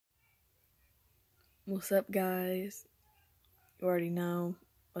What's up, guys? You already know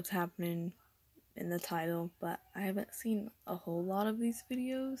what's happening in the title, but I haven't seen a whole lot of these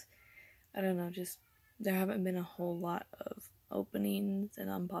videos. I don't know, just there haven't been a whole lot of openings and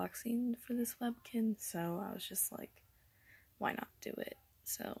unboxing for this Webkinz, so I was just like, why not do it?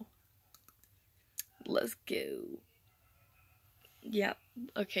 So let's go. Yeah,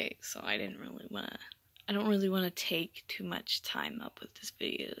 okay, so I don't really want to take too much time up with this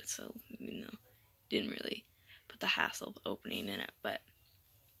video, so, didn't really put the hassle of opening in it, but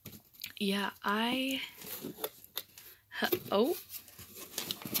yeah, oh,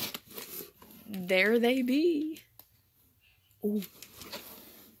 there they be. Ooh.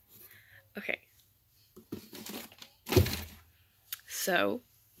 Okay. So,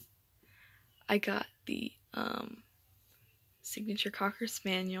 I got the, signature Cocker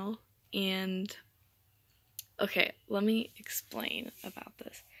Spaniel, and, okay, let me explain about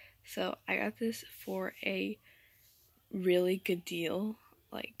this. So, I got this for a really good deal,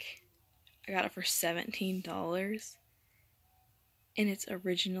 like, I got it for $17, and it's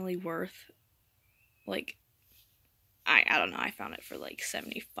originally worth, like, I don't know, I found it for like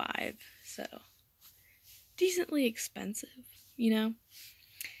 $75, so decently expensive,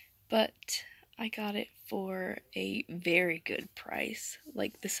 but I got it for a very good price.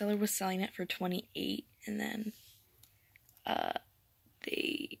 Like, the seller was selling it for $28, and then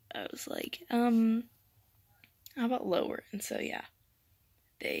I was like, how about lower? And so yeah,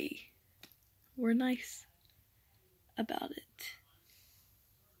 they were nice about it.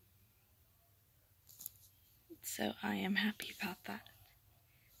 So I am happy about that.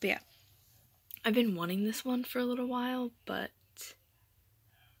 But yeah, I've been wanting this one for a little while, but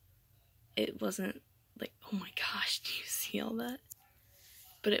it wasn't like, oh my gosh, do you see all that?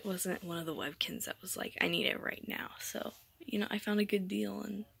 But it wasn't one of the Webkinz that was like, I need it right now. So, I found a good deal,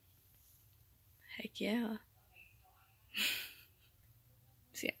 and heck yeah.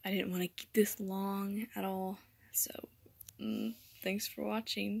 So yeah, I didn't want to keep this long at all. So, thanks for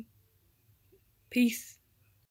watching. Peace.